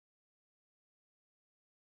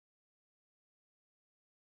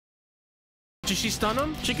Did she stun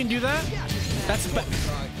him? She can do that? That's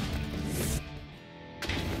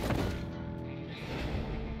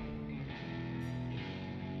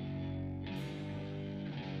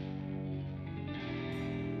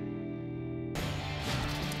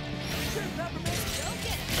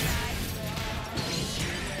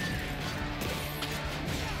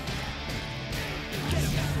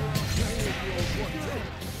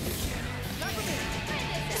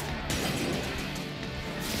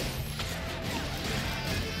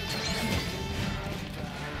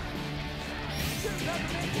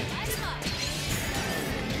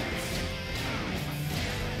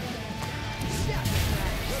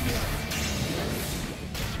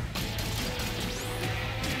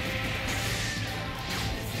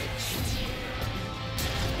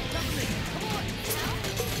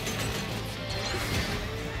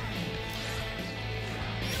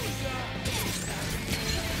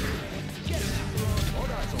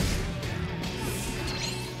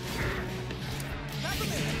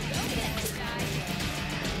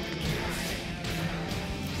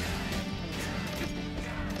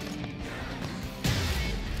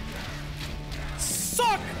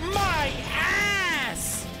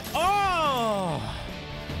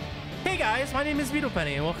my name is Vito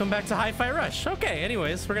Penny and welcome back to Hi-Fi Rush. Okay,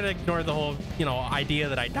 anyways, we're gonna ignore the whole, you know, idea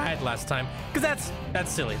that I died last time, because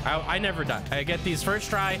that's silly. I never die. I get these first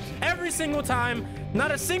try every single time.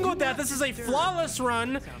 Not a single death. This is a flawless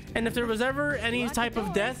run. And if there was ever any type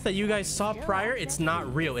of death that you guys saw prior, it's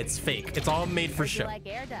not real. It's fake. It's all made for show.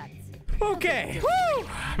 Okay. Woo!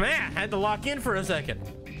 Man, I had to lock in for a second.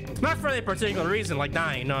 Not for any particular reason, like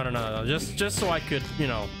dying. No. Just so I could, you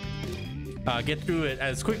know, get through it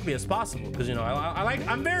as quickly as possible, because you know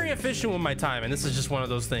I'm very efficient with my time, and this is just one of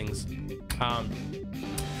those things.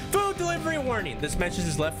 Food delivery warning. This message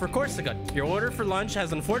is left for Korsica. Your order for lunch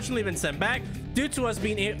has unfortunately been sent back due to us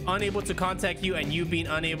being unable to contact you and you being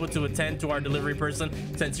unable to attend to our delivery person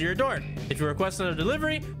sent to your door. If you request another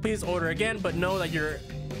delivery, please order again, but know that your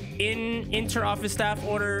inter-office staff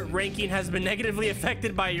order ranking has been negatively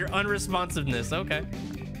affected by your unresponsiveness. Okay.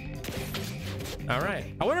 All right.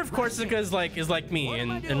 I wonder if Korsica is like me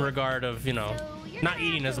in regard of, you know, not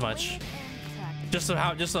eating as much. Just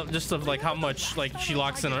of like how much like she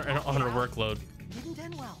locks in on her workload. Didn't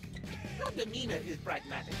end well. Your demeanor is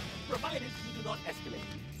pragmatic, provided you do not escalate.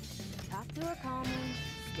 Talk to her calmly,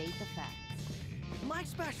 state the facts. My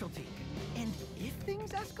specialty. And if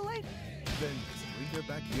things escalate, then bring her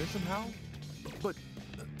back here somehow. But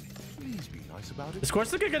please be nice about it. Is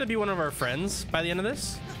Korsica gonna be one of our friends by the end of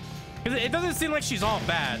this? Because it doesn't seem like she's all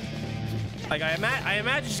bad. Like I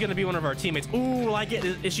imagine she's gonna be one of our teammates. Ooh, like it.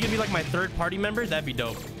 Is she gonna be like my third party member? That'd be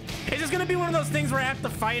dope. It's just gonna be one of those things where I have to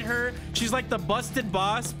fight her. She's like the busted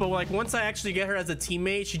boss, but like once I actually get her as a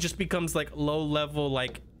teammate, she just becomes like low level,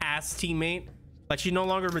 like ass teammate. Like she no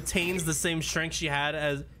longer retains the same strength she had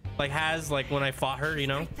as like when I fought her, you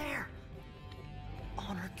know? right there.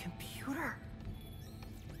 On her computer.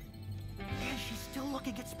 And she's still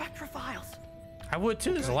looking at Spectra files. I would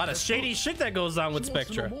too. There's a lot of shady shit that goes on with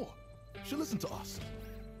Spectra. She'll listen to us.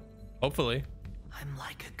 Hopefully. I'm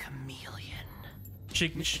like a chameleon.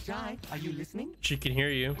 Are you listening? She can hear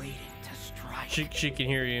you. Waiting to strike. She can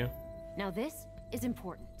hear you. Now this is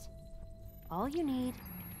important. All you need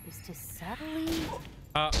is to subtly...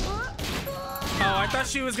 Oh, I thought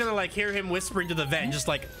she was gonna like hear him whispering to the vent and just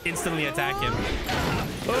like instantly attack him.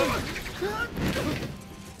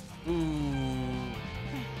 Ooh.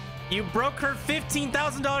 You broke her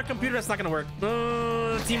 $15,000 computer. That's not gonna work.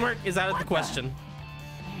 Teamwork is out of the question.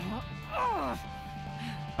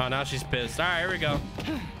 Oh, now she's pissed. All right, here we go.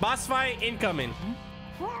 Boss fight incoming.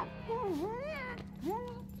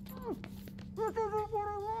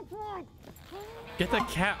 Get the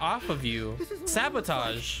cat off of you.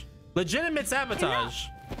 Sabotage. Legitimate sabotage.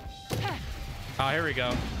 Oh, here we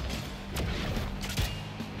go.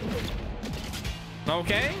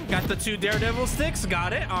 Okay, got the 2 daredevil sticks.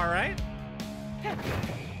 Got it. All right.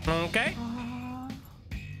 Okay.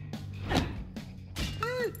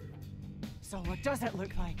 So what does it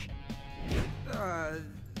look like?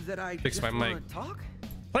 That I Fix just my wanna mic. talk?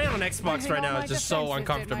 Playing on Xbox right now is just so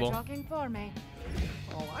uncomfortable.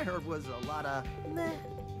 All I heard was a lot of meh.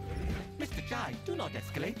 Mr. Jai, do not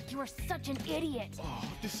escalate. You are such an idiot. Oh,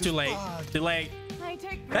 this is Too late. bad. Too late. I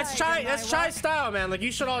take That's Chai. That's Chai style, man. Like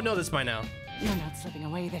you should all know this by now. You're not slipping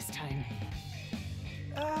away this time.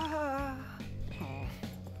 All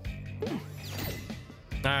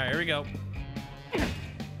right, here we go.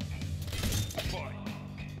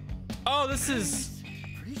 Oh, this is.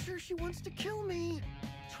 Pretty sure she wants to kill me.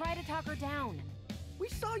 Try to talk her down. We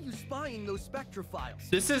saw you spying those Spectra files.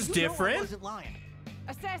 This is You know I different. wasn't lying.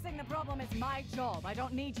 Assessing the problem is my job. I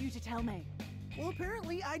don't need you to tell me. Well,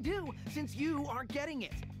 apparently I do, since you aren't getting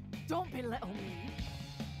it. Don't belittle me.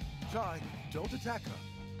 Shy, don't attack her.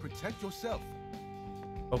 Protect yourself.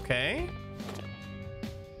 Okay.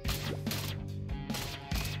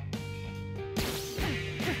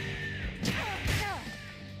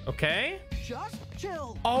 Okay. Just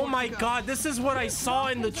chill. Oh my Korsica. God, this is what I saw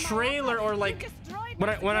in the trailer, or like when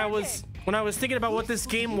I was thinking about what this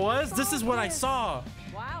game was. This is what I saw.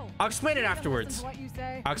 Wow. I'll explain it afterwards. What you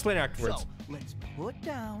say? I'll explain it afterwards. So, let's put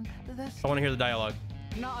down the... I want to hear the dialogue.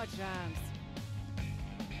 Not a chance.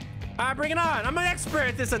 Bring it on. I'm an expert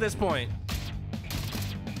at this point.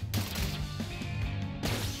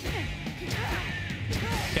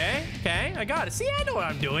 Okay, I got it. See, I know what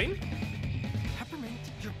I'm doing. Peppermint,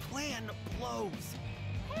 your plan blows.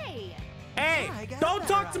 Hey, Hey, I got don't that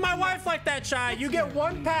talk to my right. wife like that, Shy. You get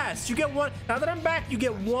one pass. You get one. Now that I'm back, you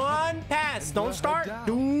get one pass. Don't start.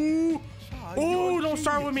 Ooh, don't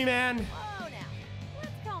start with me, man. whoa now.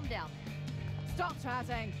 Let's calm down. Stop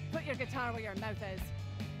chatting. Put your guitar where your mouth is.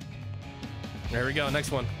 There we go. Next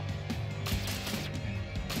one.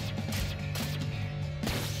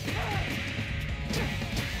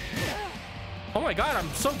 Oh my God, I'm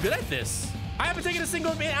so good at this. I haven't taken a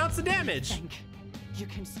single ounce of damage. Think you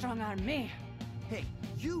can strong arm me? Hey,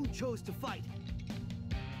 you chose to fight.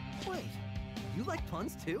 Wait, you like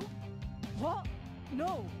puns too? What?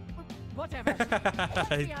 No. Whatever. Let's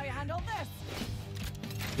see how you handle this.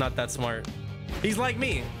 Not that smart. He's like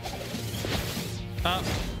me. What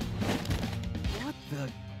the...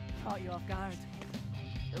 Caught you off guard.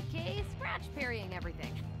 Okay, scratch parrying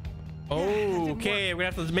everything. Okay, we're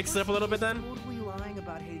gonna have to mix it up a little bit then. Totally lying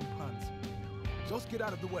about hating puns. Just get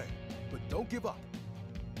out of the way, but don't give up.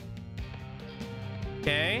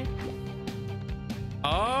 Okay.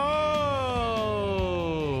 Oh.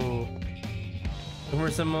 We're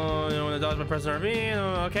similar, you know, when the dodge my person RB.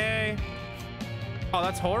 Okay. Oh,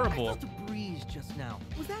 that's I horrible. felt a breeze just now.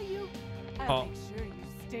 Was that you? I'll make sure you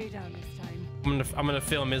stay down this time. I'm gonna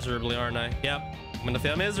fail miserably, aren't I? Yep. I'm gonna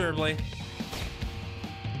fail miserably.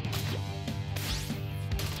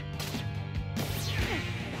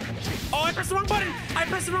 Oh, I pressed the wrong button. I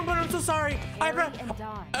pressed the wrong button. I'm so sorry. Parry and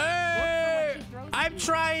dodge. Hey! Look for what she throws I'm at you.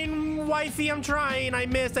 trying, wifey. I'm trying. I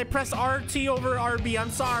missed. I pressed RT over RB.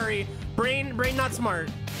 I'm sorry. Brain not smart.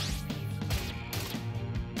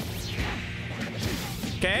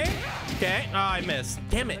 Okay. Okay. Oh, I missed.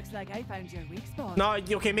 Damn it. Looks like I found your weak spot. No.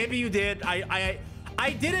 Okay. Maybe you did. I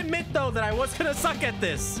did admit though that I was gonna suck at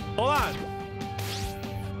this. Hold on.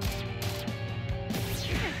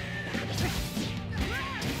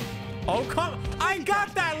 Oh come! I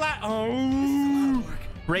got that oh,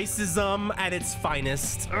 racism at its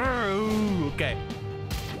finest. Oh, okay.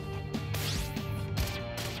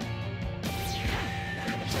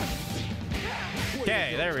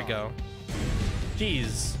 Okay, there we go.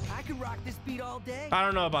 Jeez, I could rock this beat all day. I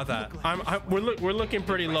don't know about that. We're looking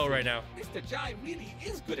pretty low right now. Mr. Jai really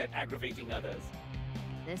is good at aggravating others.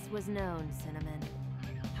 This was known, Cinnamon.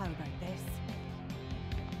 How about this?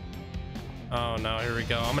 Oh no, here we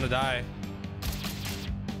go. I'm gonna die.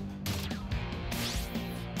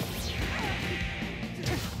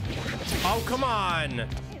 Oh come on!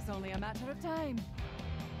 It's only a matter of time.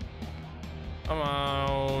 Come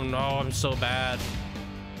on! No, I'm so bad.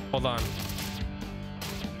 Hold on.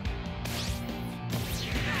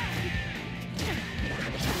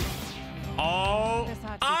 Oh!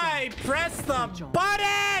 I pressed the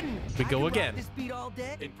button. We I go could rock again. this beat all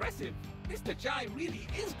day. Impressive. Mr. Jai really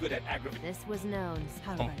is good at aggravating. This was known.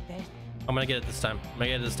 How about this? I'm gonna get it this time. I'm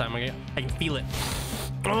gonna get it this time. I can feel it.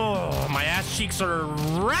 Oh, my ass cheeks are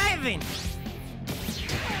writhing.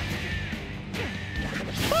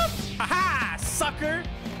 Boop. Haha, sucker.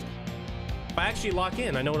 If I actually lock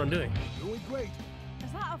in, I know what I'm doing. Doing great.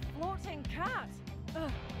 Is that a floating cat? Ugh,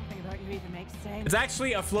 nothing about you even makes sense. It's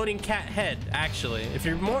actually a floating cat head, actually. If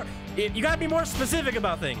you're more, you gotta be more specific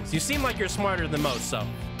about things. You seem like you're smarter than most, so.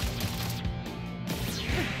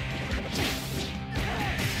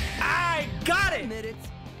 I got it. Admit it.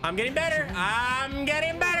 I'm getting better. I'm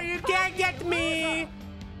getting better. You can't get me.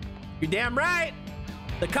 You're damn right.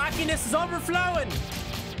 The cockiness is overflowing.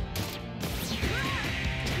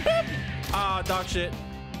 Boop. Ah, dog shit.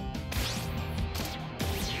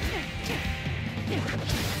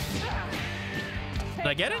 Did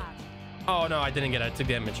I get it? Oh no, I didn't get it. I took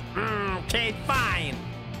damage. Okay, fine.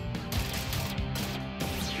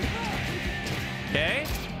 Okay.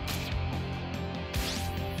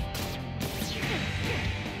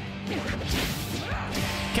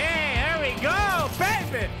 Okay, there we go,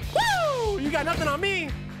 baby. Woo! You got nothing on me.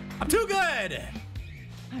 I'm too good.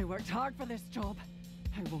 I worked hard for this job.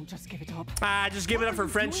 I won't just give it up. Ah, just give it up for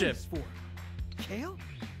friendship. For? Kale?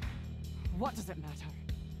 What does it matter?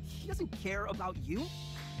 He doesn't care about you.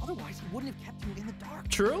 Otherwise, he wouldn't have kept you in the dark.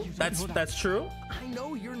 True. That's true. I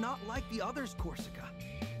know you're not like the others, Korsica.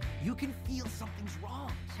 You can feel something's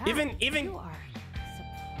wrong. Chad, Even you are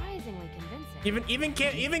surprisingly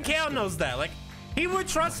convincing. Even Kale knows that. Like, he would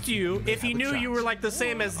trust you if he knew you were like the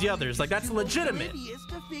same as the others. Like, that's legitimate. Is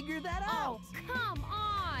to figure that Oh, out. come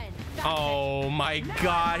on! Oh my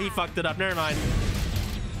God, he fucked it up. Never mind.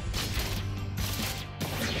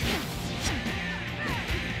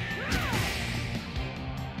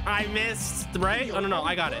 I missed, right? Oh no,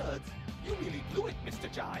 I got it. You really blew it,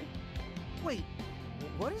 Mr. Jai. Wait,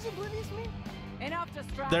 what does oblivious mean? Enough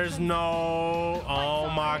distraction. There's no. Oh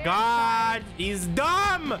my God, he's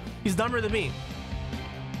dumb. He's dumber than me.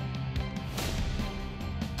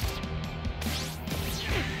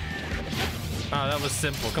 Oh, that was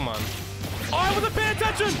simple. Come on. Oh, I wasn't paying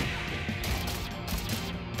attention.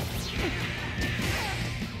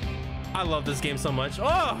 I love this game so much.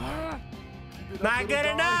 Oh, not good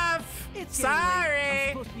enough.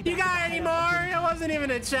 Sorry. You got any more? It wasn't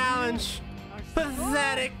even a challenge.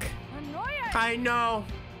 Pathetic. I know.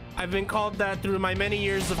 I've been called that through my many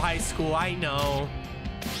years of high school. I know.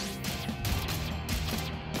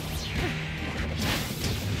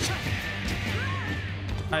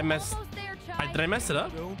 I messed. Did I mess it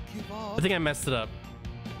up? I think I messed it up.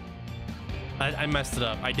 I messed it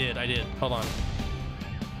up. I did. Hold on.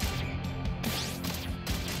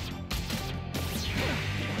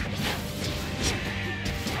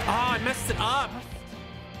 Oh, I messed it up.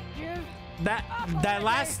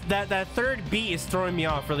 That third beat is throwing me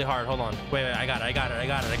off really hard. Hold on. Wait, I got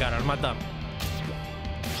it. I'm not dumb.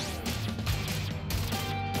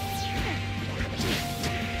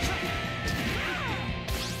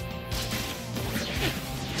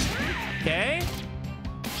 Okay.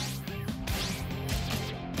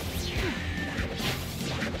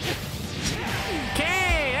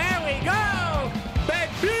 Okay, there we go,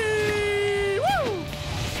 baby. Woo!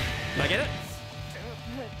 Did I get it?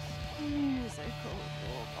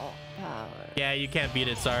 Yeah, you can't beat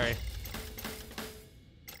it. Sorry.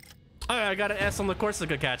 Oh, I got an S on the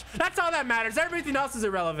Korsica catch. That's all that matters. Everything else is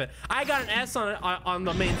irrelevant. I got an S on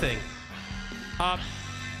the main thing. Gotta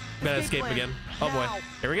escape again. Oh boy.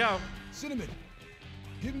 Here we go. Cinnamon,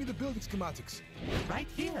 give me the building schematics. Right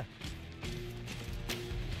here.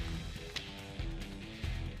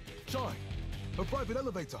 Chai, a private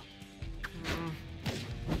elevator.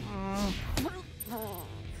 Oh,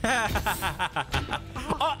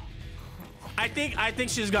 I think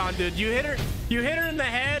she's gone, dude. You hit her in the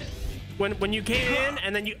head when you came in,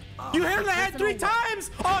 and then you hit her in the head 3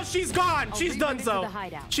 times. Oh, she's gone. She's done so.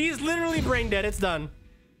 She's literally brain dead. It's done.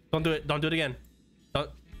 Don't do it. Don't do it again.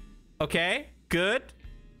 Okay. Good.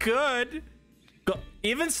 Good. Go.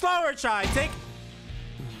 Even slower, Chai. Take.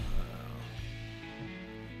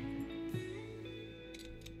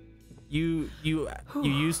 You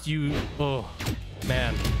oh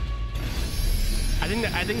man. I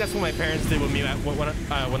think that's what my parents did with me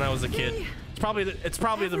when I was a kid. It's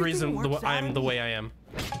probably the reason I am the way I am.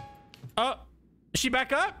 Oh, is she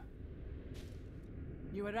back up?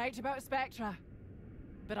 You were right about Spectra,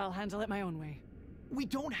 but I'll handle it my own way. We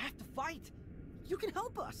don't have to fight. You can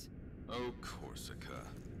help us. Oh, Korsica.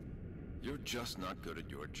 You're just not good at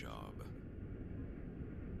your job.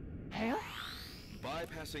 Hell?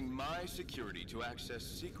 Bypassing my security to access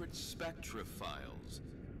secret Spectra files.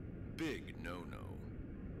 Big no-no.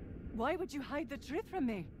 Why would you hide the truth from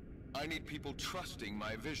me? I need people trusting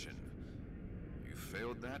my vision. You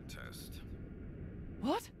failed that test.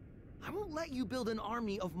 What? I won't let you build an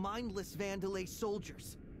army of mindless Vandalay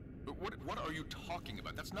soldiers. What are you talking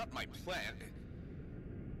about? That's not my plan.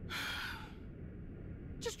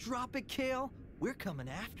 Just drop it, Kale. We're coming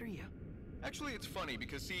after you. Actually, it's funny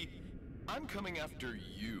because, see, I'm coming after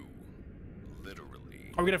you.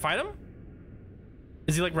 Literally. Are we gonna fight him?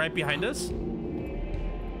 Is he like right behind us?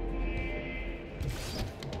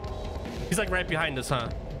 He's like right behind us, huh?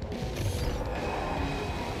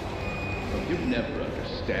 You'd never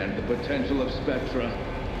understand the potential of Spectra.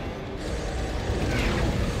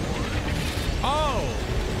 Oh!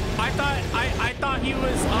 I thought he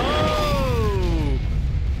was. Oh!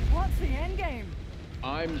 What's the end game?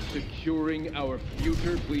 I'm securing our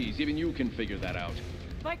future. Please, even you can figure that out.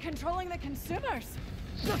 By controlling the consumers.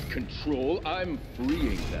 It's not control. I'm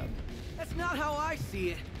freeing them. That's not how I see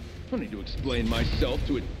it. I don't need to explain myself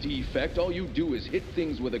to a defect. All you do is hit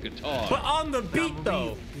things with a guitar. But on the beat,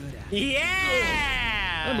 though.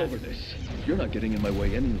 Yeah! I'm over this. You're not getting in my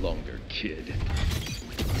way any longer, kid.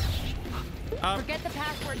 Forget the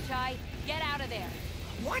password, Chai. Get out of there.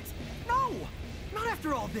 What? No! Not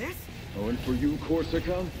after all this! Oh, and for you,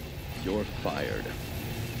 Korsica, you're fired.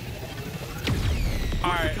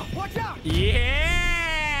 All right. Watch out! Yeah!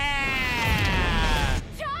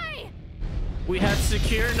 Jai! We have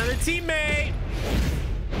secured another teammate.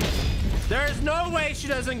 There's no way she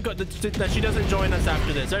doesn't go, that she doesn't join us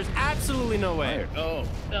after this. There's absolutely no way. Fired. Oh,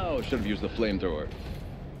 no, should have used the flamethrower.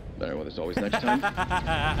 There, well, there's always next time.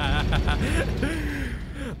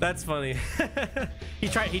 That's funny. he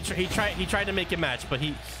tried to make it match, but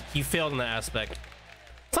he failed in that aspect.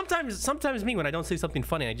 Sometimes me, when I don't say something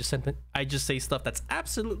funny, I just say stuff that's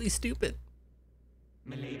absolutely stupid.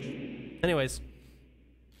 Milady? Anyways.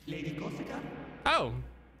 Lady Korsica? Oh,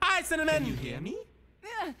 hi, Cinnamon. Can you hear me?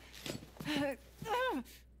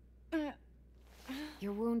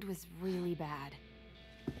 Your wound was really bad.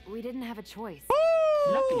 We didn't have a choice.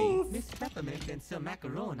 Luckily, Miss Peppermint and Sir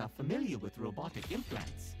Macaron are familiar with robotic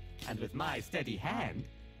implants. And with my steady hand...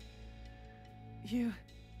 You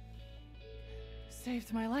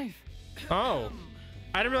saved my life. Oh,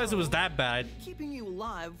 I didn't realize it was that bad. Keeping you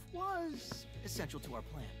alive was essential to our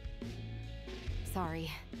plan. Sorry.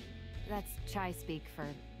 That's Chai speak for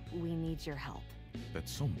we need your help.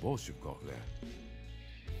 That's some boss you've got there.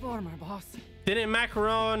 Former boss. Didn't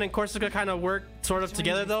Macaron and Korsica kind of work sort of Joined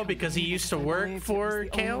together this though, company because he used to because I work believed it for was the only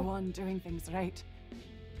Kale? one doing things right.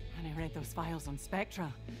 And I read those files on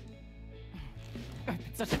Spectra. I've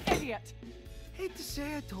been such an idiot. Hate to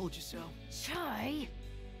say I told you so. Chai?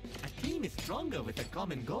 A team is stronger with a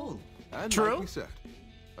common goal. And True. like we said,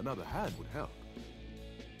 another hand would help.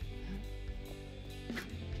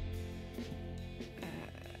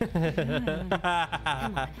 Come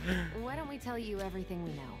on. Why don't we tell you everything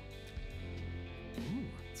we know? Ooh,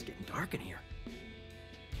 it's getting dark in here.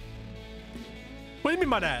 What do you mean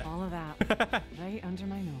by that? All of that right under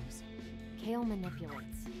my nose. Kale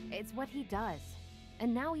manipulates. It's what he does.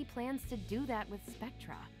 And now he plans to do that with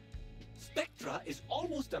Spectra. Spectra is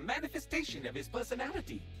almost a manifestation of his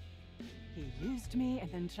personality. He used me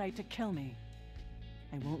and then tried to kill me.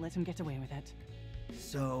 I won't let him get away with it.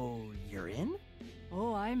 So, you're in?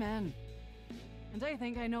 Oh, I'm in. And I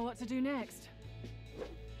think I know what to do next.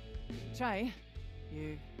 Chai,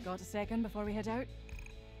 you got a second before we head out?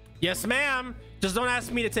 Yes, ma'am. Just don't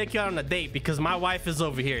ask me to take you out on a date because my wife is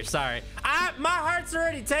over here. Sorry. My heart's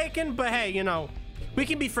already taken, but hey, you know, we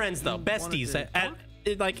can be friends though. Besties.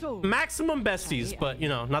 Like So, maximum besties, Chai, but you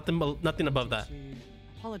know, nothing above that. To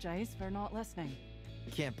apologize for not listening.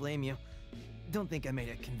 Can't blame you. Don't think I made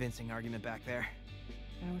a convincing argument back there.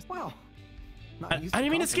 I was Wow. I didn't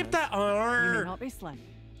mean to skip that. You may Arr. not be slick,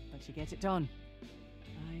 but you get it done.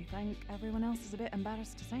 I think everyone else is a bit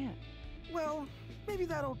embarrassed to say it. Well, maybe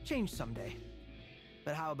that'll change someday.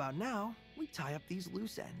 But how about now, we tie up these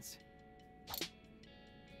loose ends?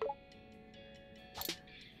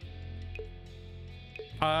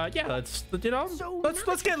 Yeah, let's get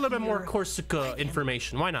a little bit more Korsica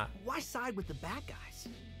information. Why not? Why side with the bad guys?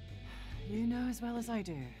 You know as well as I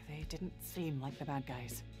do, they didn't seem like the bad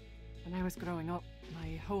guys. When I was growing up,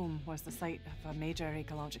 my home was the site of a major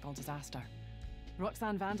ecological disaster.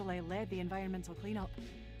 Roxanne Vandelay led the environmental cleanup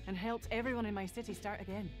and helped everyone in my city start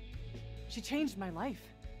again. She changed my life.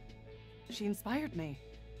 She inspired me.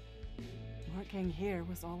 Working here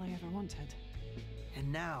was all I ever wanted.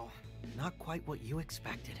 And now, not quite what you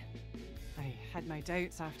expected. I had my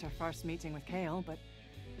doubts after first meeting with Kale, but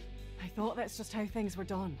I thought that's just how things were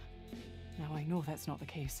done. Now I know that's not the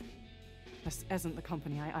case. This isn't the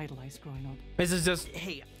company I idolized growing up. This is just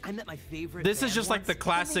Hey, I met my favorite. this is band just like once, the and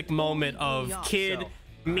classic they moment totally blew me of off, kid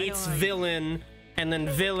so meets I- villain, and then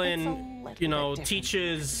It's a villain, little you know, bit different.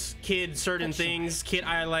 teaches kid certain But sure. things. Kid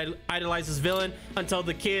idolizes villain until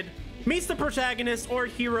the kid meets the protagonist or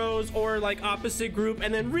heroes or like opposite group,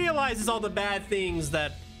 and then realizes all the bad things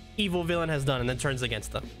that evil villain has done, and then turns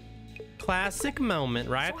against them. Classic moment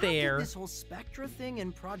right So how there. did this whole Spectra thing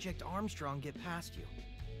and Project Armstrong get past you?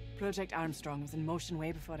 Project Armstrong was in motion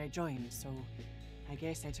way before I joined, so I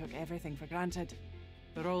guess I took everything for granted.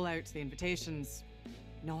 The rollout, the invitations,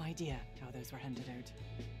 no idea how those were handed out.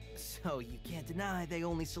 So you can't deny they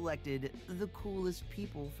only selected the coolest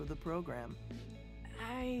people for the program.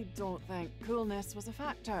 I don't think coolness was a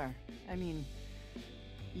factor. I mean,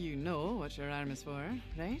 you know what your arm is for,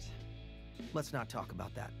 right? Let's not talk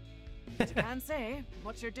about that. But you can say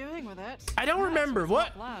what you're doing with it. I don't That's remember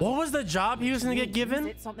what's what not planned. was the job he was gonna get Use given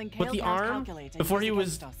it, something with Kale the can't arm calculate and before use he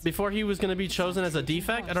was against us. gonna be chosen as a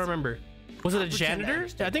defect. I don't remember. Was it a I'll pretend I janitor?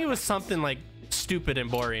 understood I think it was something like stupid and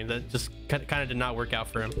boring that just kind of did not work out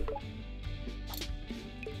for him.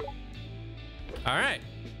 All right.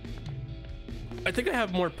 I think I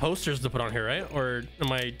have more posters to put on here, right? Or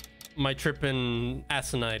am I my tripping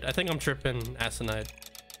asinine. I think I'm tripping asinine.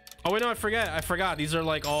 Oh wait, no, I forgot. These are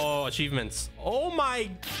like all achievements. Oh my.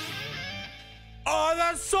 Oh,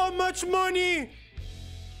 that's so much money.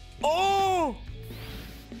 Oh.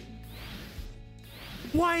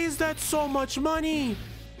 Why is that so much money?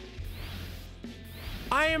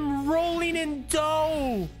 I am rolling in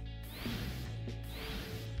dough.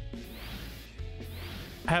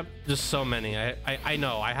 I have just so many. I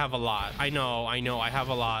know I have a lot. I know I have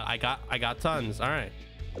a lot. I got tons. All right.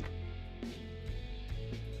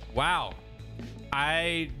 Wow.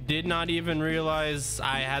 I did not even realize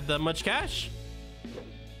I had that much cash.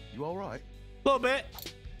 You all right? A little bit.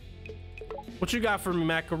 What you got for me,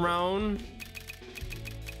 macaron?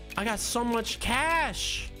 I got so much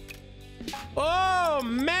cash. Oh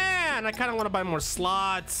man, I kind of want to buy more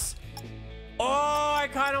slots. Oh, I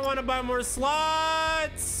kind of want to buy more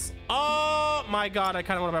slots. Oh my god, I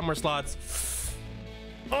kind of want to buy more slots.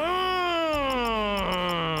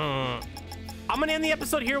 I'm gonna end the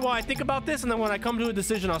episode here while I think about this, and then when I come to a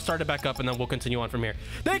decision, I'll start it back up, and then we'll continue on from here.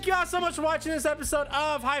 Thank you all so much for watching this episode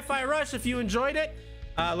of Hi-Fi Rush. If you enjoyed it,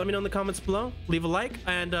 let me know in the comments below. Leave a like,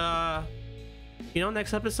 and you know,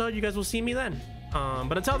 next episode, you guys will see me then.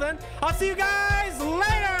 But until then, I'll see you guys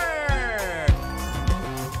later.